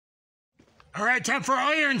All right, time for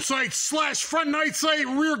iron sights slash front night sight,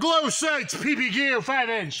 rear glow sights, PPQ,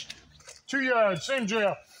 5-inch. 2 yards, same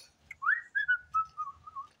drill.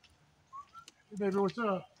 Hey, baby, what's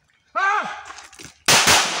up? Ah!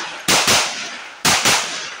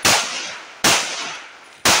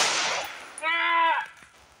 Ah!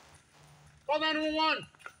 Call 911.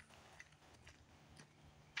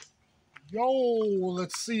 Yo,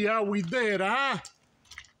 let's see how we did, huh?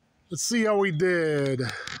 Let's see how we did.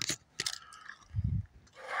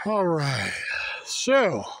 All right,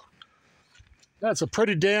 so that's a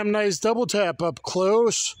pretty damn nice double tap up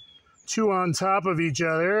close. 2 on top of each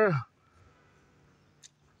other.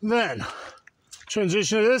 Then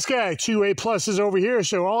transition to this guy. 2 A pluses over here.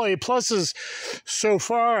 So all A pluses so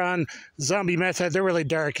far on Zombie Method. They're really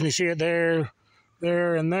dark. Can you see it there,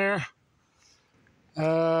 there, and there?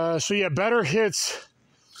 So yeah, better hits.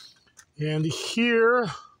 And here,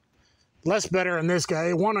 less better on this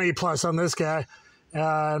guy. 1 A plus on this guy.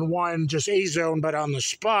 And 1 just A zone, but on the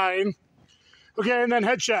spine. Okay, and then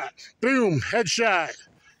headshot. Boom, headshot.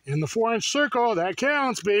 In the 4-inch circle, that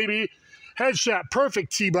counts, baby. Headshot,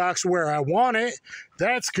 perfect T-box where I want it.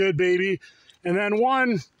 That's good, baby. And then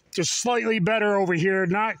 1 just slightly better over here.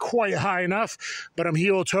 Not quite high enough, but I'm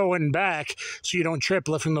heel, toe, and back, so you don't trip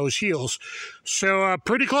lifting those heels. So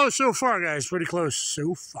pretty close so far, guys. Pretty close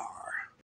so far.